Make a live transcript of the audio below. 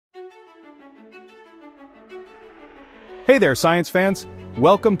Hey there, science fans!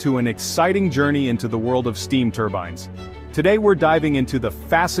 Welcome to an exciting journey into the world of steam turbines. Today we're diving into the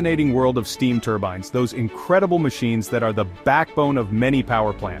fascinating world of steam turbines, those incredible machines that are the backbone of many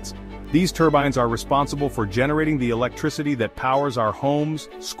power plants. These turbines are responsible for generating the electricity that powers our homes,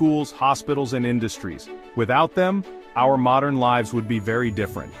 schools, hospitals, and industries. Without them, our modern lives would be very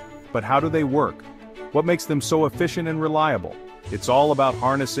different. But how do they work? What makes them so efficient and reliable? It's all about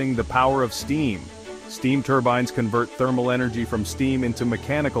harnessing the power of steam. Steam turbines convert thermal energy from steam into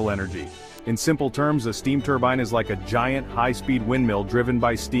mechanical energy. In simple terms, a steam turbine is like a giant, high-speed windmill driven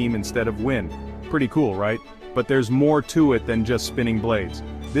by steam instead of wind. Pretty cool, right? But there's more to it than just spinning blades.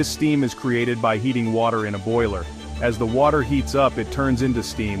 This steam is created by heating water in a boiler. As the water heats up, it turns into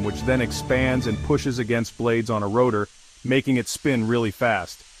steam, which then expands and pushes against blades on a rotor, making it spin really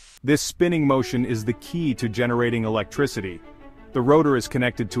fast. This spinning motion is the key to generating electricity. The rotor is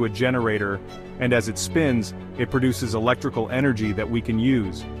connected to a generator, and as it spins, it produces electrical energy that we can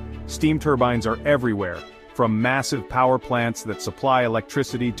use. Steam turbines are everywhere, from massive power plants that supply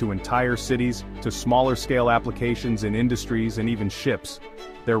electricity to entire cities, to smaller-scale applications in industries and even ships.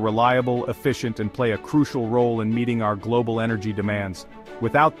 They're reliable, efficient, and play a crucial role in meeting our global energy demands.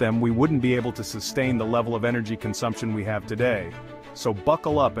 Without them, we wouldn't be able to sustain the level of energy consumption we have today. So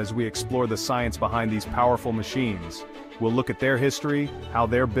buckle up as we explore the science behind these powerful machines. We'll look at their history, how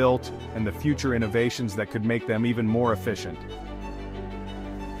they're built, and the future innovations that could make them even more efficient.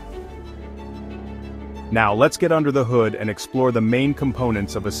 Now let's get under the hood and explore the main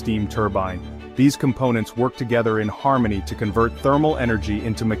components of a steam turbine. These components work together in harmony to convert thermal energy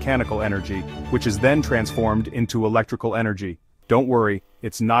into mechanical energy, which is then transformed into electrical energy. Don't worry,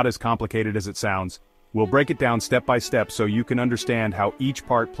 it's not as complicated as it sounds. We'll break it down step by step so you can understand how each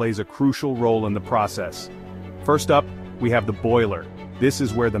part plays a crucial role in the process. First up, we have the boiler. This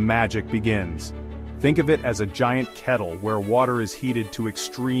is where the magic begins. Think of it as a giant kettle where water is heated to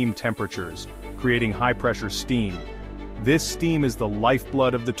extreme temperatures, creating high-pressure steam. This steam is the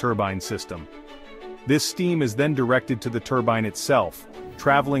lifeblood of the turbine system. This steam is then directed to the turbine itself,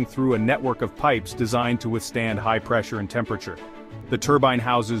 traveling through a network of pipes designed to withstand high pressure and temperature. The turbine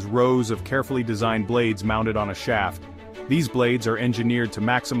houses rows of carefully designed blades mounted on a shaft. These blades are engineered to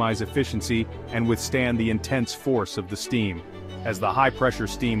maximize efficiency and withstand the intense force of the steam. As the high-pressure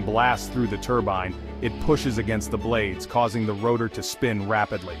steam blasts through the turbine, it pushes against the blades, causing the rotor to spin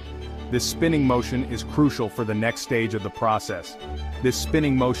rapidly. This spinning motion is crucial for the next stage of the process. This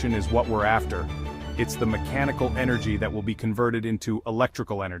spinning motion is what we're after. It's the mechanical energy that will be converted into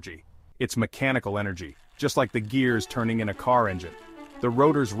electrical energy. It's mechanical energy, just like the gears turning in a car engine. The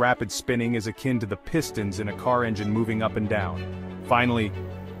rotor's rapid spinning is akin to the pistons in a car engine moving up and down. Finally,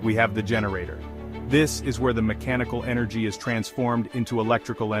 we have the generator. This is where the mechanical energy is transformed into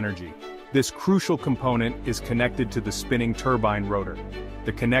electrical energy. This crucial component is connected to the spinning turbine rotor.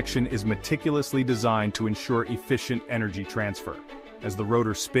 The connection is meticulously designed to ensure efficient energy transfer. As the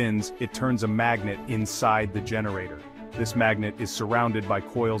rotor spins, it turns a magnet inside the generator. This magnet is surrounded by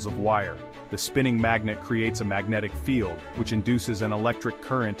coils of wire. The spinning magnet creates a magnetic field, which induces an electric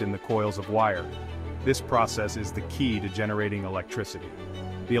current in the coils of wire. This process is the key to generating electricity.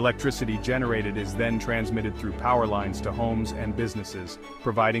 The electricity generated is then transmitted through power lines to homes and businesses,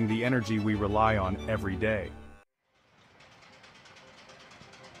 providing the energy we rely on every day.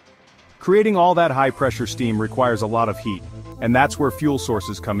 Creating all that high-pressure steam requires a lot of heat, and that's where fuel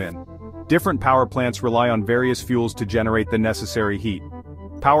sources come in. Different power plants rely on various fuels to generate the necessary heat.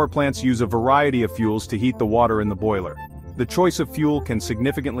 Power plants use a variety of fuels to heat the water in the boiler. The choice of fuel can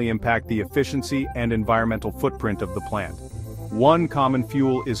significantly impact the efficiency and environmental footprint of the plant. One common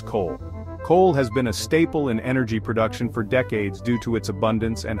fuel is coal. Coal has been a staple in energy production for decades due to its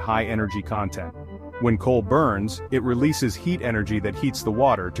abundance and high energy content. When coal burns, it releases heat energy that heats the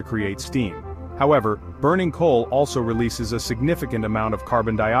water to create steam. However, burning coal also releases a significant amount of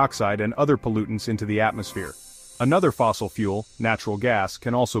carbon dioxide and other pollutants into the atmosphere. Another fossil fuel, natural gas,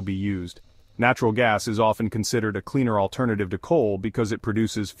 can also be used. Natural gas is often considered a cleaner alternative to coal because it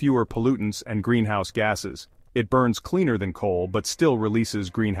produces fewer pollutants and greenhouse gases. It burns cleaner than coal but still releases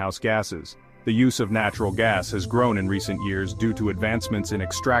greenhouse gases. The use of natural gas has grown in recent years due to advancements in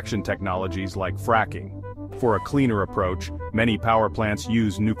extraction technologies like fracking. For a cleaner approach, many power plants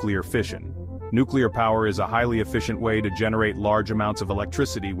use nuclear fission. Nuclear power is a highly efficient way to generate large amounts of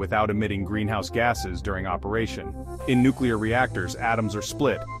electricity without emitting greenhouse gases during operation. In nuclear reactors, atoms are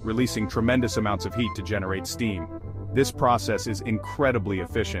split, releasing tremendous amounts of heat to generate steam. This process is incredibly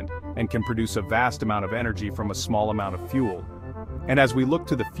efficient and can produce a vast amount of energy from a small amount of fuel. And as we look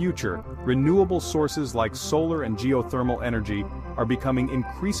to the future, renewable sources like solar and geothermal energy are becoming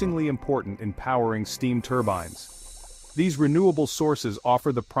increasingly important in powering steam turbines. These renewable sources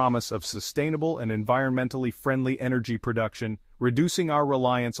offer the promise of sustainable and environmentally friendly energy production, reducing our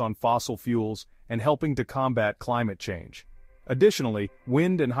reliance on fossil fuels and helping to combat climate change. Additionally,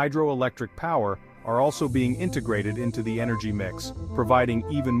 wind and hydroelectric power are also being integrated into the energy mix, providing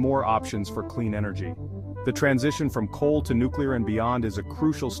even more options for clean energy. The transition from coal to nuclear and beyond is a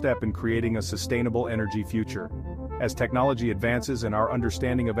crucial step in creating a sustainable energy future. As technology advances and our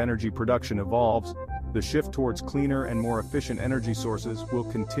understanding of energy production evolves, the shift towards cleaner and more efficient energy sources will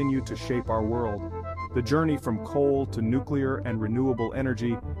continue to shape our world. The journey from coal to nuclear and renewable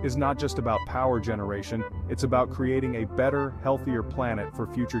energy is not just about power generation, it's about creating a better, healthier planet for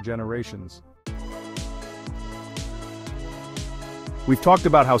future generations. We've talked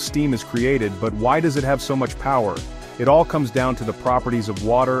about how steam is created, but why does it have so much power? It all comes down to the properties of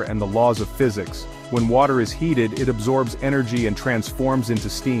water and the laws of physics. When water is heated, it absorbs energy and transforms into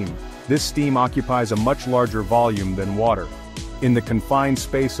steam. This steam occupies a much larger volume than water. In the confined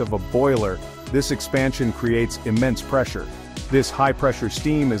space of a boiler, this expansion creates immense pressure. This high-pressure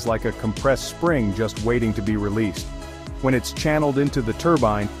steam is like a compressed spring just waiting to be released. When it's channeled into the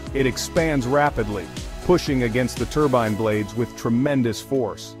turbine, it expands rapidly, pushing against the turbine blades with tremendous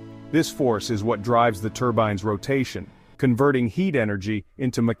force. This force is what drives the turbine's rotation, converting heat energy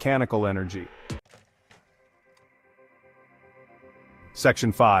into mechanical energy.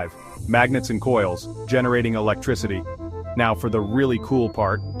 Section 5. Magnets and coils, generating electricity. Now for the really cool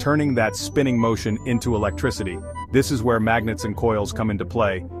part, turning that spinning motion into electricity. This is where magnets and coils come into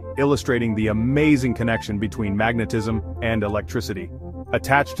play, illustrating the amazing connection between magnetism and electricity.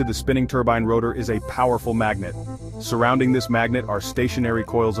 Attached to the spinning turbine rotor is a powerful magnet. Surrounding this magnet are stationary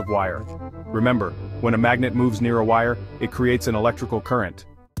coils of wire. Remember, when a magnet moves near a wire, it creates an electrical current.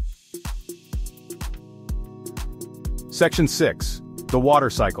 Section 6. The water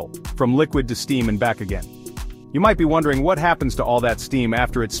cycle, from liquid to steam and back again. You might be wondering what happens to all that steam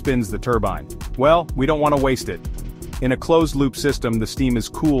after it spins the turbine. Well, we don't want to waste it. In a closed-loop system, the steam is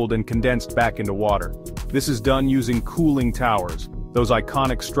cooled and condensed back into water. This is done using cooling towers, those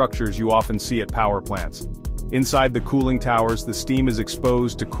iconic structures you often see at power plants. Inside the cooling towers, the steam is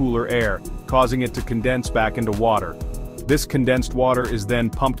exposed to cooler air, causing it to condense back into water. This condensed water is then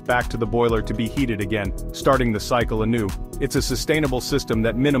pumped back to the boiler to be heated again, starting the cycle anew. It's a sustainable system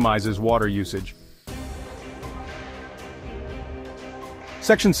that minimizes water usage.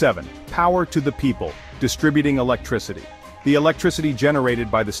 Section 7. Power to the people, distributing electricity. The electricity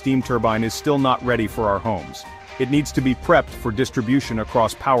generated by the steam turbine is still not ready for our homes. It needs to be prepped for distribution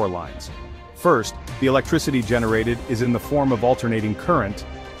across power lines. First, the electricity generated is in the form of alternating current,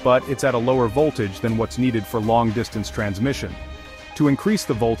 but it's at a lower voltage than what's needed for long-distance transmission. To increase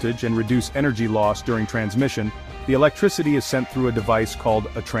the voltage and reduce energy loss during transmission, the electricity is sent through a device called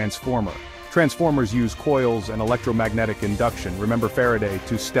a transformer. Transformers use coils and electromagnetic induction, remember Faraday,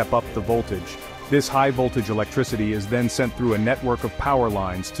 to step up the voltage. This high-voltage electricity is then sent through a network of power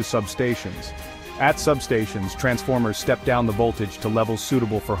lines to substations. At substations, transformers step down the voltage to levels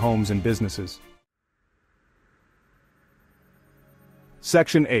suitable for homes and businesses.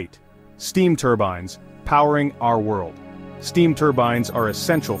 Section 8. Steam turbines, powering our world. Steam turbines are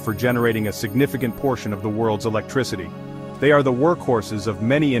essential for generating a significant portion of the world's electricity. They are the workhorses of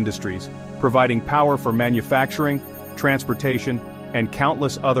many industries, providing power for manufacturing, transportation, and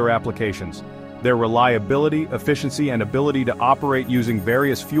countless other applications. Their reliability, efficiency, and ability to operate using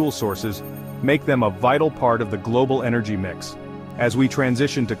various fuel sources make them a vital part of the global energy mix. As we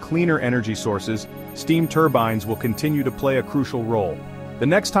transition to cleaner energy sources, steam turbines will continue to play a crucial role. The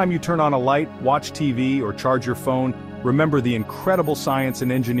next time you turn on a light, watch TV, or charge your phone, remember the incredible science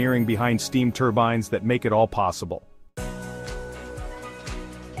and engineering behind steam turbines that make it all possible.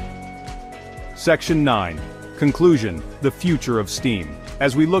 Section 9. Conclusion: the future of steam.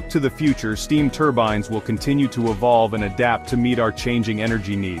 As we look to the future, steam turbines will continue to evolve and adapt to meet our changing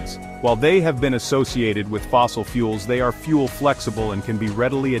energy needs. While they have been associated with fossil fuels, they are fuel flexible and can be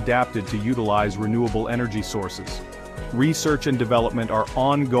readily adapted to utilize renewable energy sources. Research and development are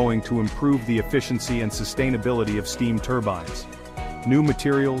ongoing to improve the efficiency and sustainability of steam turbines. New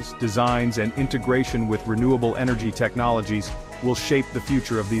materials, designs, and integration with renewable energy technologies will shape the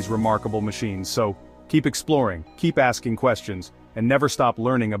future of these remarkable machines. So, keep exploring, keep asking questions, and never stop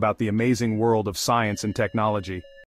learning about the amazing world of science and technology.